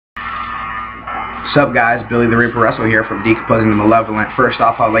Sup guys, Billy the Reaper Russell here from Decomposing the Malevolent. First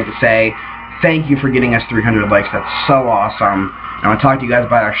off, I'd like to say thank you for getting us 300 likes. That's so awesome. I want to talk to you guys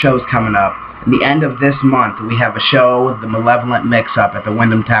about our shows coming up. At the end of this month, we have a show, the Malevolent Mix-Up at the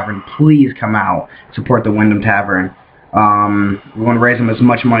Wyndham Tavern. Please come out, support the Wyndham Tavern. We want to raise them as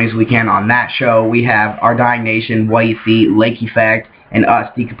much money as we can on that show. We have Our Dying Nation, White Feet, Lake Effect, and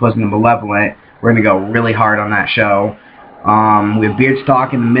us, Decomposing the Malevolent. We're going to go really hard on that show. We have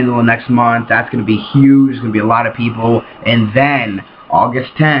Beardstock in the middle of next month. That's going to be huge. There's going to be a lot of people. And then,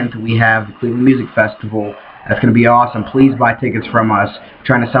 August 10th, we have the Cleveland Music Festival. That's going to be awesome. Please buy tickets from us. We're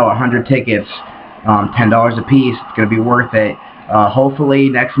trying to sell 100 tickets, $10 a piece. It's going to be worth it. Hopefully,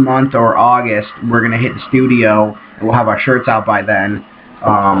 next month or August, we're going to hit the studio, and we'll have our shirts out by then.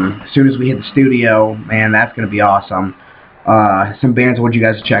 As soon as we hit the studio, man, that's going to be awesome. Some bands I want you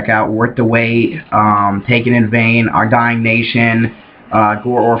guys to check out: Worth the Wait, Taken in Vain, Our Dying Nation,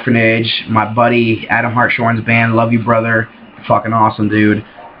 Gore Orphanage, my buddy Adam Hartshorn's band, Love You Brother, fucking awesome dude.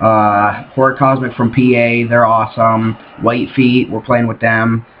 Horror Cosmic from PA, they're awesome. White Feet, we're playing with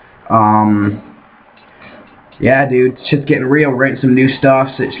them. Yeah, dude, shit's getting real. We're writing some new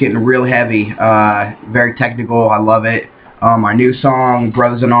stuff, so it's getting real heavy. Very technical, I love it. Our new song,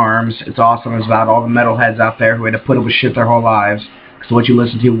 Brothers in Arms, it's awesome. It's about all the metalheads out there who had to put up with shit their whole lives. Because what you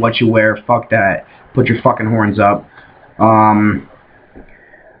listen to, what you wear, fuck that. Put your fucking horns up.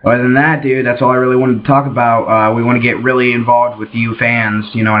 Other than that, dude, that's all I really wanted to talk about. We want to get really involved with you fans,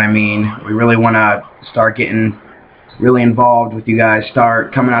 you know what I mean? We really want to start getting really involved with you guys.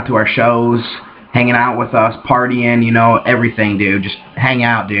 Start coming out to our shows, hanging out with us, partying, you know, everything, dude. Just hang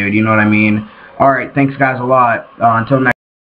out, dude, you know what I mean? Alright, thanks guys a lot. Until next